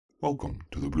Welcome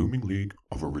to the Blooming League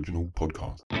of Original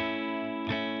Podcast.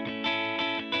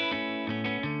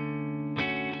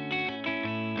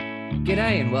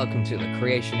 G'day and welcome to the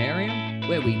Creationarium,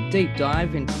 where we deep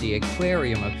dive into the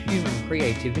aquarium of human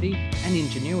creativity and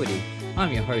ingenuity.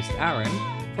 I'm your host Aaron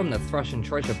from the Thrush and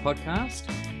Treasure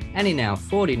podcast, and in our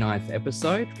 49th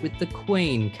episode with the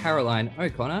Queen Caroline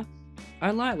O'Connor,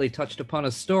 I lightly touched upon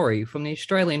a story from the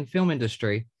Australian film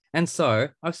industry, and so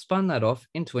I've spun that off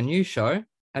into a new show,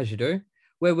 as you do,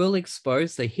 where we'll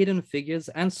expose the hidden figures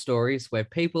and stories where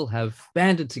people have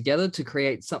banded together to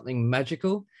create something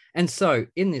magical. And so,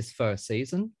 in this first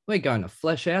season, we're going to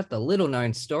flesh out the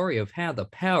little-known story of how the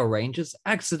Power Rangers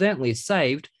accidentally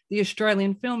saved the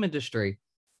Australian film industry.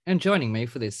 And joining me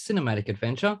for this cinematic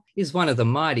adventure is one of the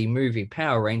mighty movie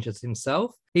Power Rangers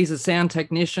himself. He's a sound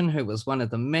technician who was one of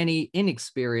the many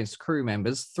inexperienced crew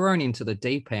members thrown into the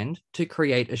deep end to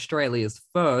create Australia's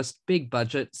first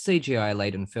big-budget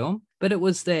CGI-laden film, but it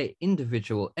was their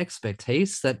individual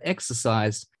expertise that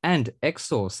exercised and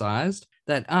exorcised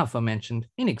that aforementioned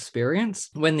inexperience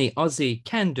when the Aussie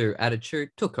can-do attitude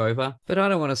took over. But I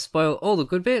don't want to spoil all the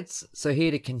good bits, so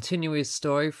here to continue his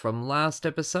story from last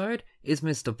episode is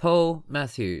Mr. Paul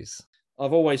Matthews.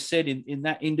 I've always said in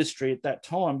that industry at that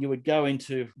time, you would go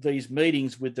into these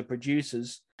meetings with the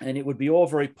producers and it would be all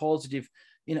very positive.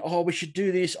 You know, oh, we should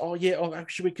do this. Oh, yeah, oh,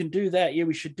 actually, we can do that. Yeah,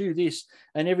 we should do this.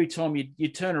 And every time you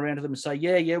turn around to them and say,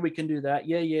 yeah, we can do that.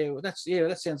 Well,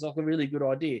 that sounds like a really good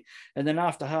idea. And then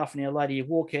after half an hour later, you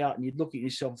walk out and you look at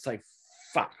yourself and say,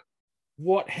 fuck,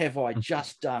 what have I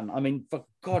just done? I mean, for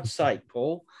God's sake,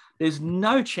 Paul, there's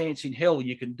no chance in hell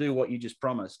you can do what you just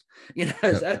promised. You know,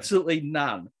 there's absolutely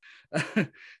none.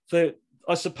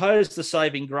 I suppose the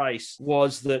saving grace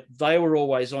was that they were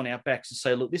always on our backs to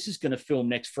say, look, this is going to film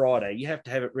next Friday. You have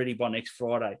to have it ready by next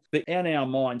Friday. But in our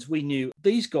minds, we knew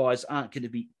these guys aren't going to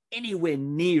be anywhere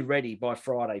near ready by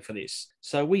Friday for this.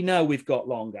 So we know we've got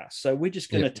longer. So we're just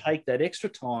going to take that extra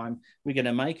time. We're going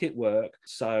to make it work.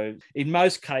 So in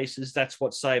most cases, that's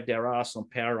what saved our ass on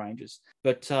Power Rangers.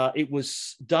 But it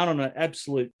was done on an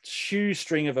absolute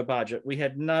shoestring of a budget. We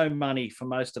had no money for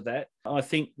most of that. I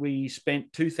think we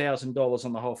spent $2,000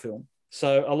 on the whole film.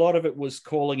 So a lot of it was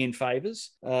calling in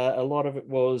favors. A lot of it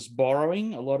was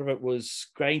borrowing. A lot of it was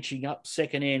scratching up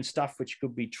secondhand stuff which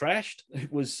could be trashed. It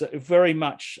was very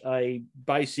much a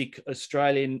basic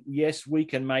Australian, yes, we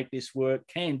can make this work,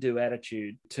 can do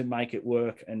attitude to make it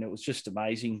work. And it was just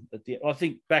amazing. I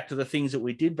think back to the things that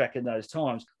we did back in those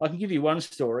times. I can give you one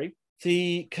story.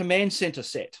 The command center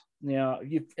set. Now,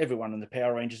 everyone in the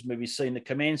Power Rangers movie has seen the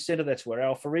command center. That's where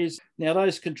Alpha is. Now,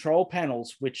 those control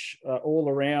panels, which are all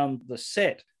around the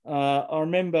set, I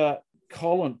remember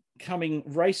Colin coming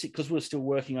racing, because we were still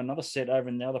working on another set over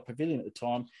in the other pavilion at the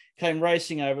time, came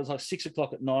racing over. It was like 6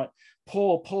 o'clock at night.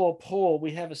 Paul,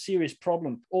 we have a serious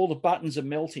problem. All the buttons are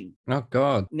melting. Oh,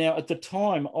 God. Now, at the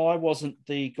time, I wasn't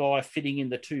the guy fitting in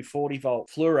the 240-volt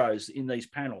fluoros in these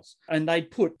panels. And they'd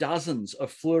put dozens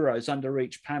of fluoros under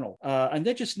each panel. And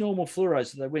they're just normal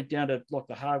fluoros that they went down to like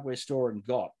the hardware store and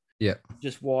got. Yeah.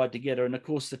 Just wired together. And of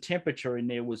course, the temperature in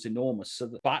there was enormous. So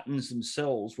the buttons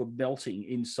themselves were melting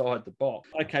inside the box.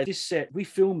 Okay, this set, we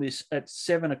film this at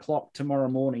 7 o'clock tomorrow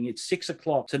morning. It's 6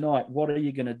 o'clock tonight. What are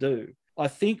you going to do? I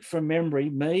think from memory,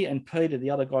 me and Peter,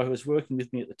 the other guy who was working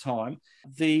with me at the time,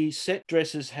 the set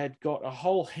dressers had got a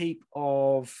whole heap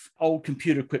of old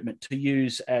computer equipment to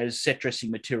use as set dressing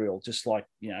material, just like,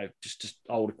 just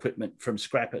old equipment from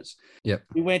scrappers. Yep.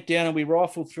 We went down and we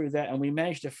rifled through that and we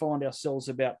managed to find ourselves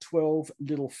about 12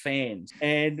 little fans.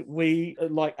 And we,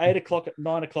 like 8 o'clock,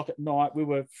 9 o'clock at night, we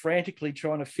were frantically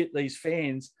trying to fit these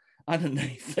fans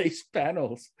underneath these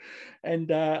panels.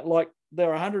 And they're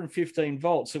 115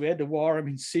 volts, so we had to wire them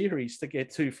in series to get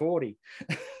 240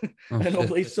 and all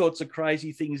these sorts of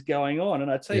crazy things going on.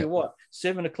 And I tell you what,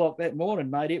 7 o'clock that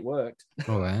morning, mate, it worked.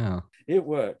 Oh, wow. It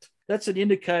worked. That's an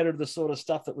indicator of the sort of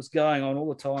stuff that was going on all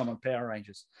the time on Power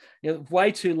Rangers.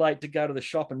 Way too late to go to the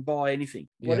shop and buy anything.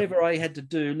 Whatever I had to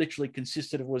do literally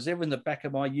consisted of whatever in the back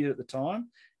of my ute at the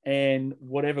time and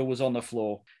whatever was on the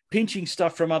floor. Pinching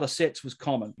stuff from other sets was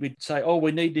common. We'd say, oh,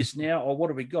 we need this now. Or what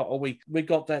have we got? Oh, we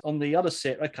got that on the other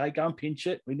set. Okay, go and pinch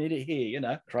it. We need it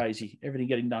here, Crazy. Everything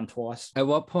getting done twice. At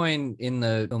what point in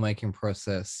the filmmaking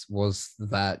process was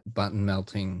that button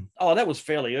melting? Oh, that was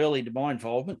fairly early into my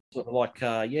involvement. Sort of like,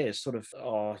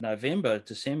 November,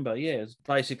 December. Yeah, it was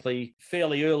basically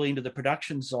fairly early into the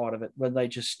production side of it when they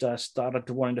just started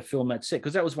to wanting to film that set.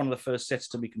 Because that was one of the first sets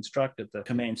to be constructed, the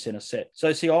command center set.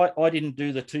 So, see, I didn't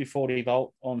do the 240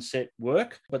 volt on set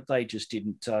work, but they just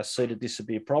didn't see that this would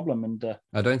be a problem. And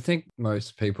I don't think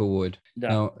most people would. No.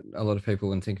 Now, a lot of people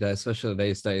wouldn't think that, especially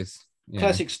these days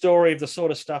classic story of the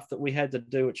sort of stuff that we had to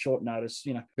do at short notice,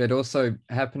 you know. But also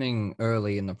happening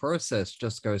early in the process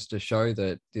just goes to show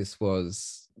that this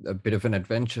was a bit of an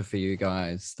adventure for you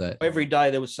guys. That every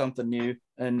day there was something new,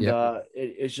 and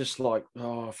it's just like,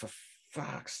 oh, for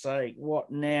fuck's sake,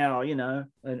 what now, you know?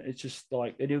 And it's just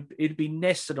like it'd be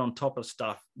nested on top of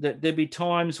stuff. There'd be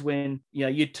times when, you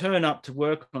know, you'd turn up to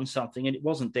work on something and it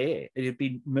wasn't there, it had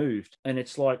been moved, and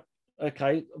it's like,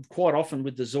 okay, quite often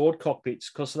with the Zord cockpits,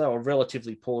 because they were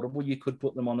relatively portable, you could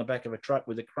put them on the back of a truck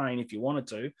with a crane if you wanted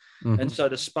to. And so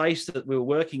the space that we were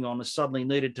working on is suddenly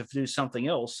needed to do something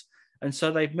else, and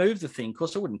so they've moved the thing. Of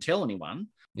course, I wouldn't tell anyone.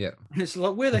 Yeah. And it's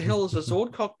like, where the hell is the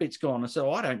Zord cockpits gone? I said,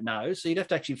 I don't know. So you'd have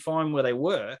to actually find where they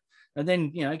were, and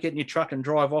then, you know, get in your truck and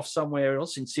drive off somewhere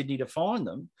else in Sydney to find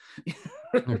them.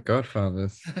 Oh,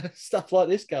 Godfathers. Stuff like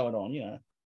this going on, you know.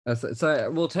 So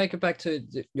we'll take it back to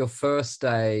your first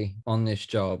day on this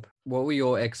job. What were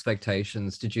your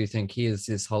expectations? Did you think, here's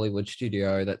this Hollywood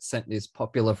studio that sent this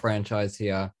popular franchise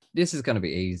here, this is going to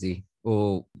be easy?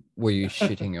 Or were you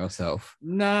shitting yourself?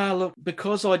 No, look,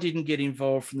 because I didn't get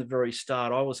involved from the very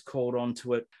start, I was called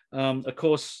onto it. Of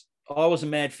course, I was a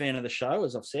mad fan of the show,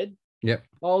 as I've said. Yep.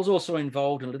 I was also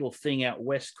involved in a little thing out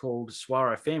west called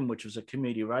Swar FM, which was a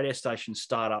community radio station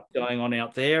startup going on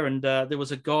out there. And there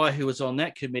was a guy who was on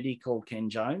that committee called Ken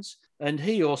Jones. And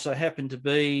he also happened to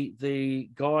be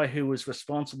the guy who was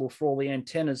responsible for all the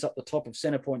antennas up the top of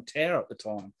Centrepoint Tower at the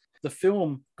time. The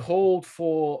film called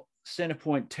for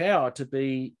Centrepoint Tower to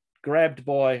be grabbed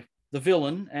by the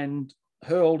villain and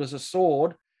hurled as a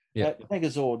sword at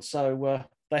Megazord. So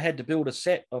they had to build a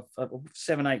set of a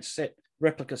 7/8 set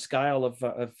replica scale of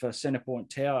Centrepoint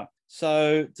Tower.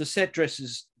 So the set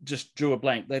dressers just drew a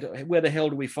blank. Where the hell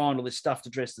do we find all this stuff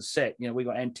to dress the set? You know, we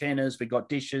got antennas, we got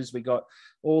dishes, we got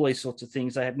all these sorts of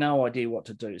things. They had no idea what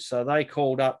to do. So they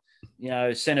called up, you know,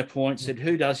 Centrepoint, said,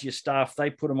 who does your stuff? They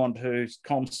put them onto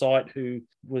ComSite, who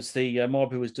was the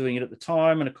mob who was doing it at the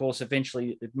time. And of course,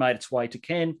 eventually it made its way to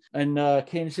Ken. And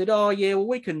Ken said, oh, yeah, well,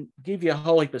 we can give you a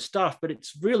whole heap of stuff, but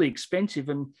it's really expensive.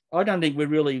 And I don't think we're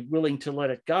really willing to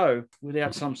let it go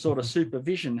without some sort of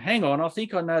supervision. Hang on, I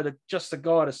think I know just the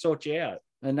guy to sort you out.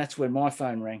 And that's when my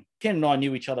phone rang. Ken and I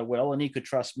knew each other well, and he could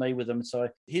trust me with them. So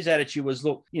his attitude was,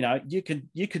 look, you know, you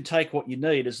can take what you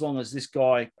need as long as this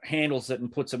guy handles it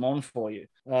and puts them on for you.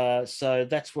 So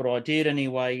that's what I did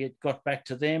anyway. It got back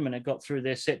to them, and it got through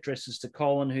their set dressers to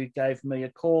Colin, who gave me a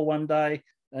call one day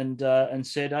and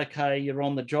said, okay, you're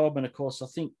on the job. And of course, I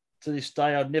think to this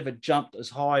day, I'd never jumped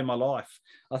as high in my life.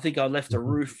 I think I left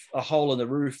a hole in the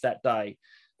roof that day.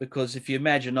 Because if you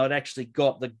imagine, I'd actually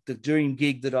got the dream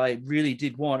gig that I really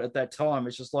did want at that time.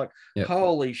 It's just like,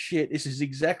 holy shit, this is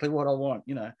exactly what I want,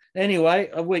 you know.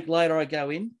 Anyway, a week later, I go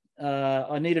in.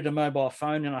 I needed a mobile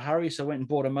phone in a hurry, so I went and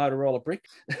bought a Motorola brick.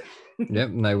 Yep,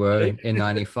 and they were in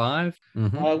 95.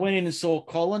 I went in and saw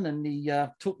Colin, and he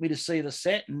took me to see the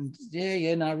set, and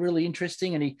really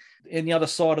interesting. And he, in the other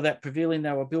side of that pavilion,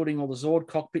 they were building all the Zord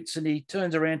cockpits, and he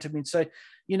turns around to me and say,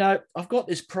 you know, I've got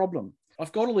this problem.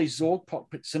 I've got all these Zord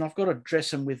cockpits and I've got to dress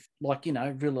them with, like, you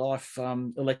know, real life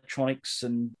electronics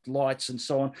and lights and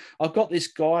so on. I've got this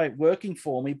guy working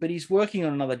for me, but he's working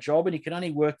on another job and he can only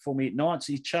work for me at night.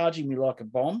 So he's charging me like a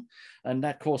bomb. And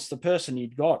that, of course, the person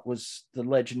he'd got was the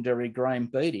legendary Graham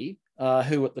Beatty,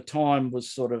 who at the time was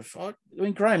sort of, I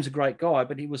mean, Graham's a great guy,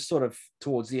 but he was sort of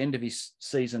towards the end of his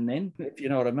season then, if you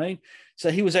know what I mean. So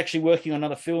he was actually working on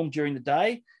another film during the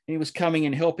day. He was coming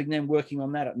and helping them working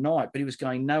on that at night, but he was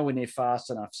going nowhere near fast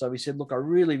enough. So he said, look, I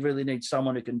really, really need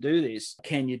someone who can do this.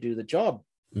 Can you do the job?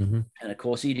 And of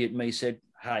course, idiot me said,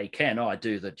 hey, can I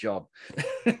do the job?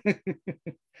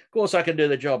 Of course I can do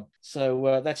the job.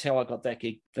 So that's how I got that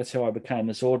gig. That's how I became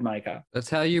the sword maker. That's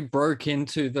how you broke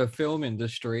into the film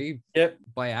industry. Yep.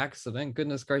 By accident.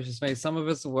 Goodness gracious me. Some of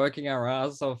us are working our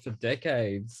ass off for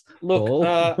decades. Look,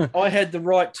 I had the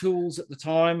right tools at the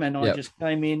time, and I just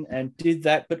came in and did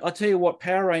that. But I tell you what,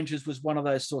 Power Rangers was one of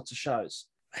those sorts of shows.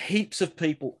 Heaps of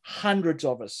people, hundreds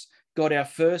of us, got our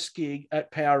first gig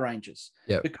at Power Rangers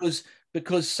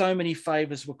because so many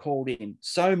favors were called in,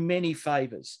 so many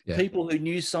favors. People who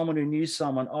knew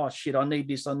someone, oh shit, I need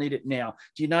this, I need it now.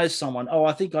 Do you know someone? Oh,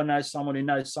 I think I know someone who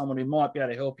knows someone who might be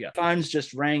able to help you. Phones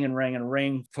just rang and rang and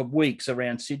rang for weeks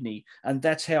around Sydney. And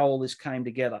that's how all this came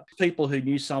together. People who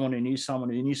knew someone who knew someone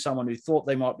who knew someone who thought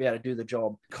they might be able to do the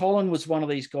job. Colin was one of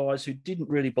these guys who didn't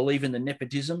really believe in the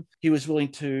nepotism. He was willing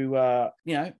to,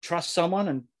 trust someone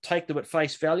and take them at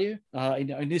face value.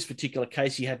 In this particular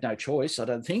case, he had no choice, I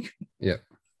don't think. Yeah.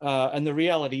 And the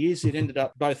reality is it ended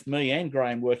up both me and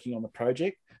Graham working on the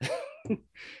project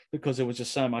because there was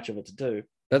just so much of it to do.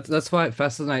 That's why it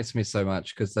fascinates me so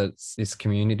much, because that's this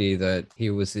community that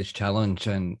here was this challenge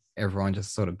and everyone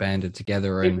just sort of banded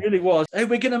together. It And really was. Hey,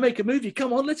 we're going to make a movie.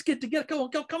 Come on, let's get together.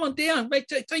 Come on down.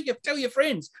 Tell your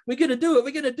friends. We're going to do it.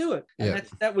 We're going to do it. And yeah,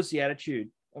 that was the attitude.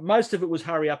 Most of it was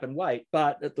hurry up and wait.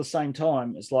 But at the same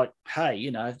time, it's like, hey,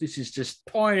 this is just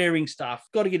pioneering stuff.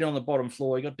 Got to get it on the bottom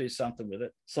floor. You got to do something with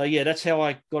it. So, yeah, that's how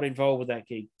I got involved with that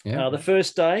gig. Yeah. The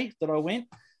first day that I went,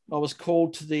 I was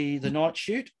called to the night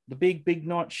shoot, the big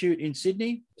night shoot in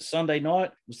Sydney. Sunday night.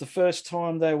 It was the first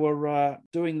time they were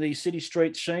doing the city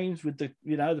street scenes with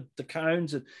the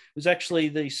cones. It was actually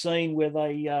the scene where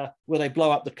they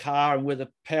blow up the car and where the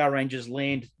Power Rangers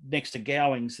land next to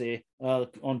Gowings there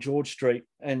on George Street,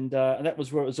 and that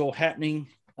was where it was all happening.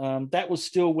 That was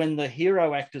still when the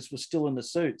hero actors were still in the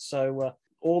suits, so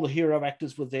all the hero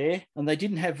actors were there, and they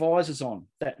didn't have visors on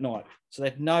that night. So they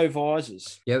had no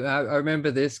visors. Yeah, I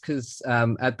remember this because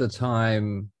at the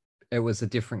time it was a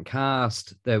different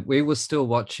cast. That we were still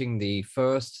watching the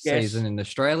first season in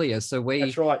Australia. So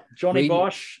that's right, Johnny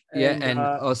Bosch, and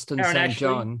Austin Karen St. Ashley.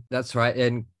 John. That's right,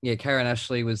 and Karen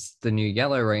Ashley was the new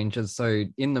Yellow Rangers. So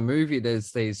in the movie,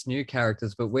 there's these new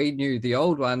characters, but we knew the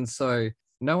old ones, so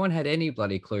no one had any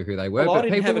bloody clue who they were. Well,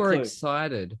 but people were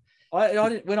excited. I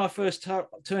didn't, when I first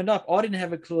turned up, I didn't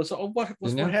have a clue. So, what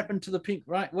happened to the pink?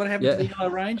 Right, what happened to the Yellow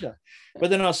Ranger? But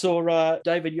then I saw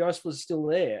David Yost was still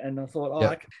there, and I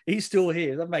thought, he's still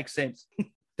here. That makes sense.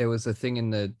 There was a thing in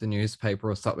the newspaper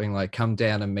or something like, come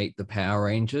down and meet the Power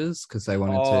Rangers, because they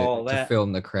wanted to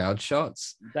film the crowd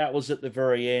shots. That was at the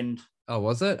very end. Oh,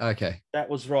 was it? Okay. That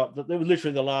was right. That was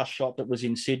literally the last shot that was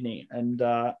in Sydney, and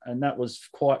that was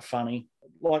quite funny.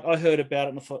 Like, I heard about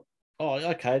it and I thought, oh,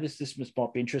 okay, this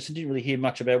might be interesting. Didn't really hear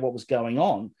much about what was going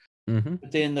on. Mm-hmm.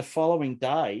 But then the following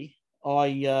day,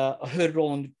 I heard it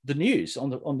all on the news,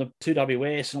 on the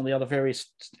 2WS and on the other various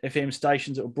FM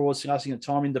stations that were broadcasting at the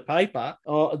time, in the paper,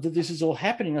 that this is all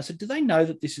happening. I said, do they know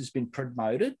that this has been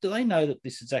promoted? Do they know that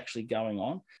this is actually going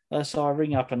on? So I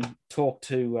ring up and talk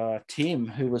to Tim,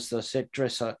 who was the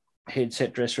head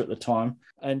set dresser at the time.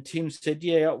 And Tim said,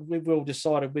 yeah, we've all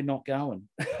decided we're not going.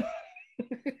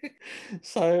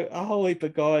 So a whole heap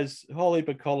of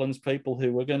Collins people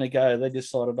who were going to go, they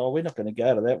decided, we're not going to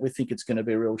go to that. We think it's going to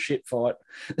be a real shit fight.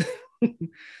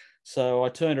 So I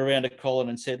turned around to Colin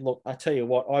and said, look, I tell you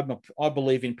what, I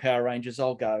believe in Power Rangers.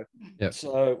 I'll go. Yep.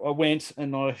 So I went,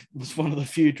 and I was one of the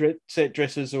few set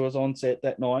dressers who was on set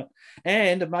that night.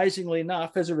 And amazingly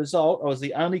enough, as a result, I was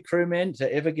the only crewman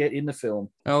to ever get in the film.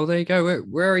 Oh, there you go.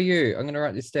 Where are you? I'm going to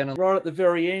write this down. Right at the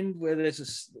very end, where there's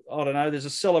a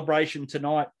celebration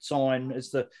tonight sign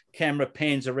as the camera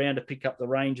pans around to pick up the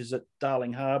Rangers at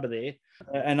Darling Harbour there.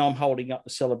 And I'm holding up the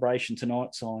celebration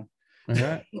tonight sign.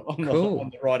 Right. On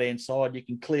the right-hand side, you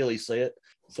can clearly see it.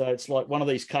 So it's like one of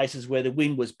these cases where the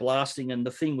wind was blasting and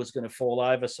the thing was going to fall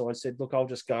over. So I said, look, I'll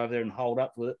just go over there and hold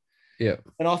up with it. Yeah.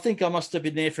 And I think I must have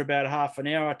been there for about half an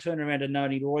hour. I turned around to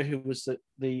Noni Roy, who was the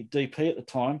DP at the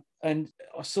time, and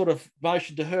I sort of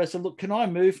motioned to her. I said, look, can I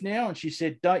move now? And she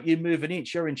said, don't you move an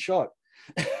inch, you're in shot.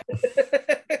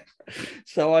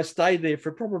 So I stayed there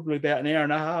for probably about an hour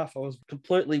and a half. I was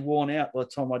completely worn out by the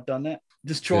time I'd done that.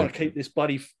 Just trying to keep this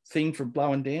bloody thing from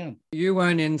blowing down. You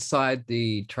weren't inside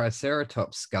the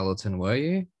Triceratops skeleton, were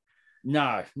you?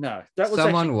 No. That was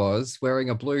someone was wearing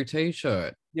a blue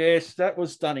T-shirt. Yes, that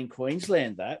was done in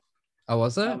Queensland. That. Oh,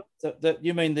 was it?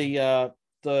 You mean the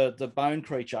bone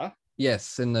creature?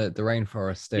 Yes, in the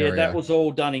rainforest area. Yeah, that was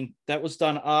all done that was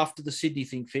done after the Sydney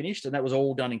thing finished, and that was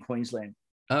all done in Queensland.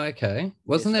 Oh, okay.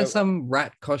 Wasn't there some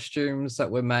rat costumes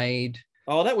that were made?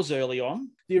 Oh, that was early on.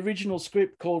 The original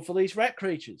script called for these rat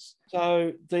creatures.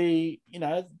 So they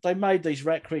made these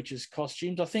rat creatures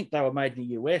costumes. I think they were made in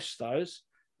the US, those,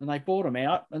 and they bought them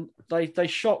out, and they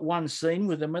shot one scene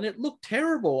with them, and it looked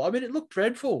terrible. I mean, it looked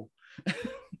dreadful.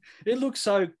 It looked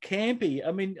so campy.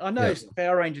 I mean, I know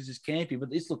Power Rangers is campy, but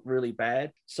this looked really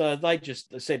bad. So they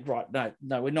just said, right,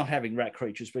 no, we're not having rat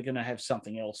creatures. We're going to have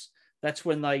something else. That's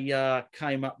when they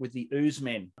came up with the Ooze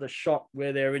Men, the shot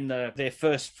where they're in their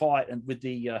first fight, and with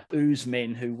the Ooze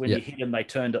Men, who, when you hit them, they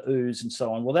turn to ooze and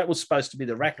so on. Well, that was supposed to be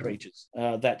the rat creatures,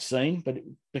 that scene, but it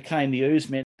became the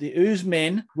Ooze Men. The Ooze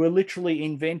Men were literally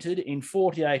invented in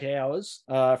 48 hours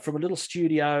from a little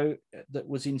studio that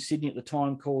was in Sydney at the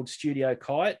time called Studio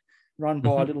Kite, run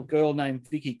by a little girl named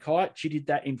Vicky Kite. She did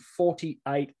that in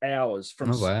 48 hours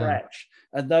from scratch.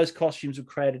 And those costumes were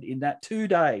created in that 2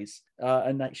 days.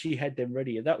 And she had them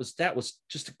ready. That was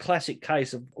just a classic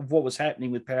case of what was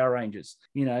happening with Power Rangers.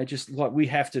 You know, just like we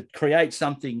have to create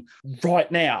something right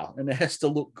now, and it has to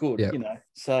look good, you know.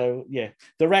 So, yeah,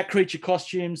 the rat creature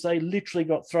costumes, they literally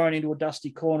got thrown into a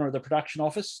dusty corner of the production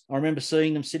office. I remember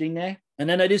seeing them sitting there. And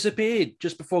then they disappeared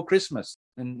just before Christmas.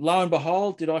 And lo and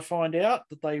behold, did I find out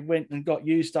that they went and got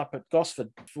used up at Gosford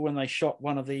for when they shot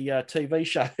one of the TV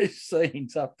show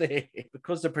scenes up there.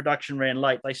 Because the production ran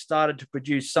late, they started to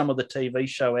produce some of the TV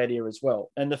show out here as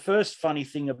well. And the first funny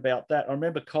thing about that, I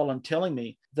remember Colin telling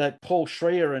me that Paul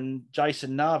Schreier and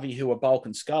Jason Narvey, who were Bulk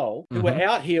and Skull, who were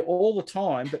out here all the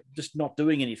time, but just not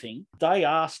doing anything, they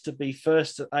asked to be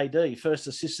first AD, first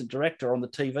assistant director on the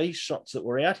TV shots that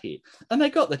were out here. And they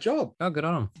got the job. Oh, good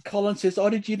on them. Colin says, oh,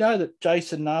 did you know that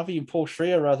Jason Narvey and Paul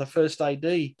Schreier are the first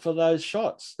AD for those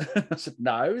shots? I said,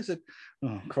 no. I said,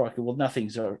 oh, crikey, well,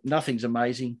 nothing's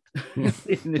amazing in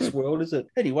this world, is it?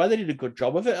 Anyway, they did a good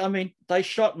job of it. I mean, they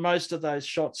shot most of those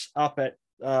shots up at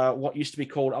what used to be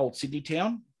called Old Sydney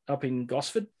Town up in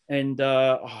Gosford. And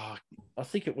I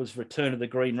think it was Return of the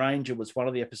Green Ranger was one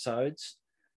of the episodes.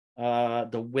 The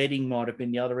wedding might have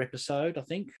been the other episode, I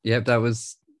think. Yep, that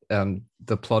was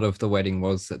the plot of the wedding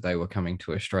was that they were coming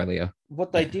to Australia.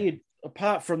 What they did,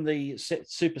 apart from the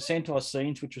Super Sentai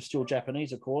scenes, which were still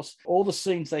Japanese, of course, all the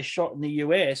scenes they shot in the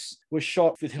US were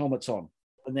shot with helmets on.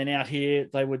 And then out here,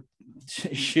 they would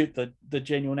shoot the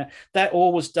genuine. That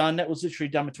all was done. That was literally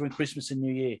done between Christmas and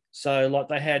New Year. So, like,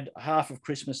 they had half of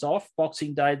Christmas off.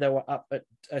 Boxing Day, they were up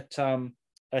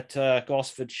at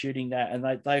Gosford shooting that,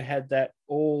 and they had that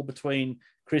all between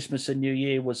Christmas and New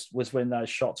Year was when those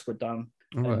shots were done.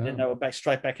 Oh, wow. And then they were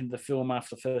straight back into the film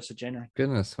after the 1st of January.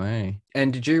 Goodness me.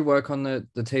 And did you work on the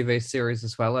TV series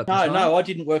as well at the time? No, I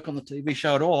didn't work on the TV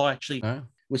show at all. I actually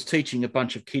was teaching a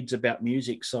bunch of kids about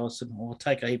music. So I said, I'll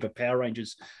take a heap of Power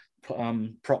Rangers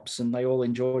props, and they all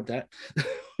enjoyed that.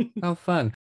 Oh,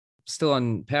 fun. Still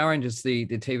on Power Rangers, the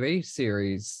TV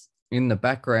series, in the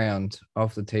background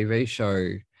of the TV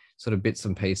show, sort of bits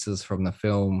and pieces from the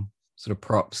film, sort of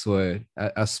props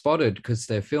are spotted because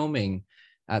they're filming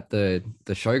at the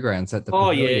showgrounds at the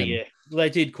pavilion. Yeah. They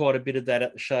did quite a bit of that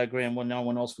at the showground when no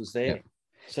one else was there. Yep.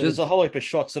 So there's a whole heap of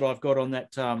shots that I've got on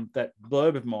that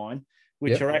blurb of mine,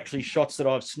 which are actually shots that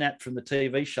I've snapped from the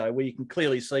TV show, where you can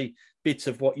clearly see bits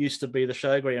of what used to be the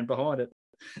showground behind it.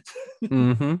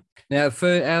 Mm-hmm. Now,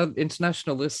 for our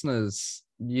international listeners,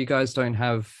 you guys don't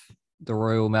have the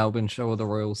Royal Melbourne show or the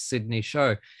Royal Sydney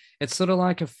show. It's sort of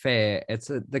like a fair. It's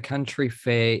the country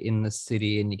fair in the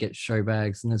city, and you get show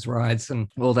bags and there's rides and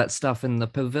all that stuff. And the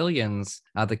pavilions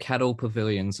are the cattle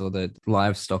pavilions or the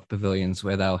livestock pavilions,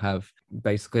 where they'll have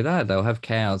basically that. They'll have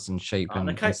cows and sheep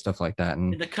and stuff like that.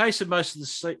 And in the case of most of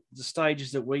the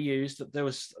stages that we used, that there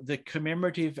was the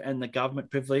commemorative and the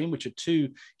government pavilion, which are two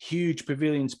huge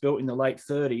pavilions built in the late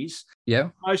 30s. Yeah.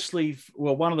 Mostly,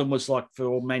 well, one of them was like for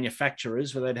all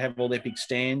manufacturers, where they'd have all their big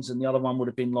stands, and the other one would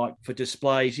have been like for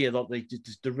displays. Yeah, like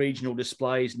the regional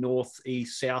displays, north,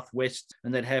 east, south, west,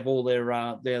 and they'd have all their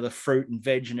the fruit and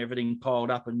veg and everything piled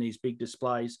up in these big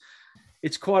displays.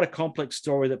 It's quite a complex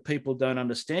story that people don't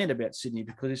understand about Sydney,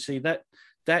 because you see that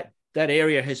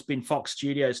area has been Fox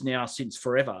Studios now since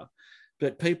forever.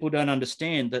 But people don't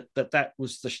understand that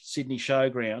was the Sydney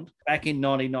Showground. Back in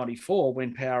 1994,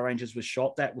 when Power Rangers was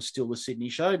shot, that was still the Sydney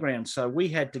Showground. So we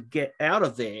had to get out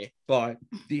of there by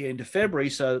the end of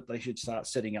February so that they should start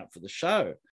setting up for the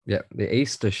show. Yeah, the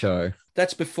Easter show.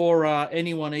 That's before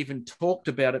anyone even talked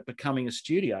about it becoming a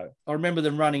studio. I remember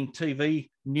them running TV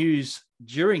news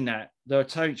during that. They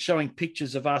were showing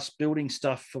pictures of us building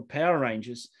stuff for Power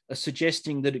Rangers,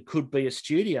 suggesting that it could be a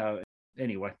studio.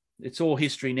 Anyway, it's all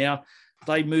history now.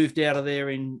 They moved out of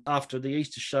there after the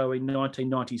Easter show in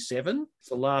 1997. It's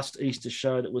the last Easter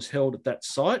show that was held at that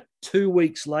site. 2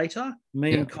 weeks later,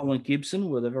 me and Colin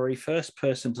Gibson were the very first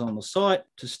persons on the site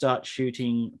to start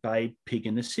shooting Babe Pig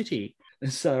in the City.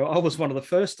 And so I was one of the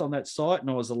first on that site, and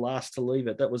I was the last to leave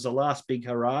it. That was the last big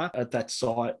hurrah at that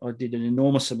site. I did an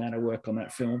enormous amount of work on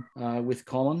that film with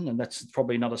Colin, and that's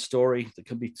probably another story that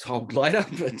can be told later.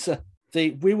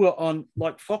 But we were on,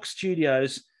 like, Fox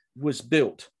Studios was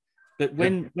built. But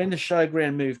when the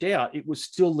showground moved out, it was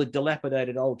still the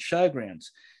dilapidated old showgrounds.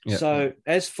 Yep. So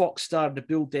as Fox started to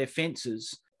build their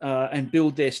fences and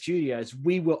build their studios,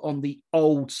 we were on the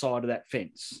old side of that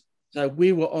fence. So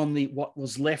we were on what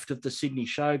was left of the Sydney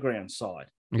Showground side.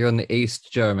 You're on the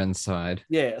East German side.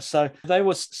 Yeah, so they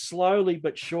were slowly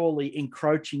but surely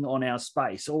encroaching on our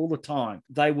space all the time.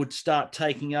 They would start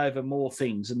taking over more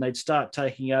things, and they'd start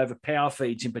taking over power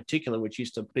feeds in particular, which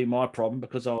used to be my problem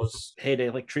because I was head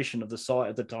electrician of the site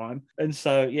at the time. And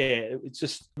so, yeah, it's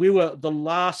just, we were the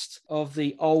last of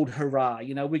the old hurrah.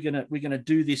 You know, we're gonna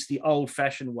do this the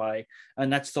old-fashioned way,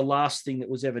 and that's the last thing that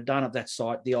was ever done at that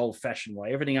site, the old-fashioned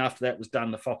way. Everything after that was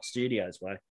done the Fox Studios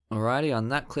way. Alrighty, on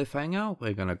that cliffhanger,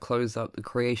 we're going to close up the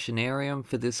Creationarium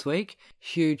for this week.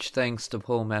 Huge thanks to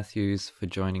Paul Matthews for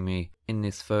joining me in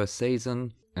this first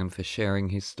season and for sharing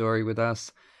his story with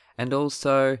us. And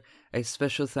also a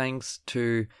special thanks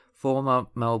to former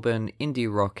Melbourne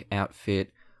indie rock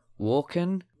outfit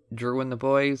Walkin', Drew and the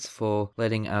boys, for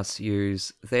letting us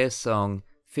use their song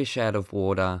Fish Out of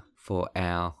Water for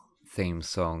our theme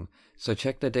song. So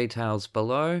check the details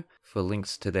below for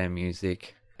links to their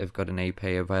music. They've got an EP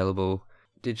available,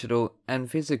 digital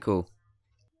and physical.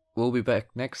 We'll be back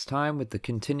next time with the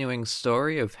continuing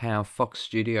story of how Fox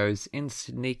Studios in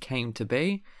Sydney came to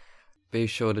be. Be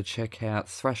sure to check out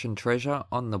Thrush and Treasure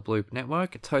on the Bloop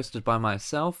Network. It's hosted by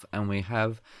myself, and we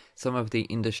have some of the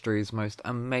industry's most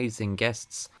amazing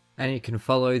guests. And you can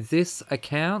follow this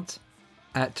account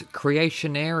at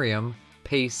Creationarium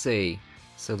PC.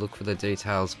 So look for the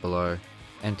details below.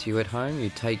 And to you at home, you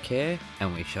take care,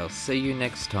 and we shall see you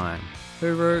next time.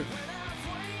 Hooroo!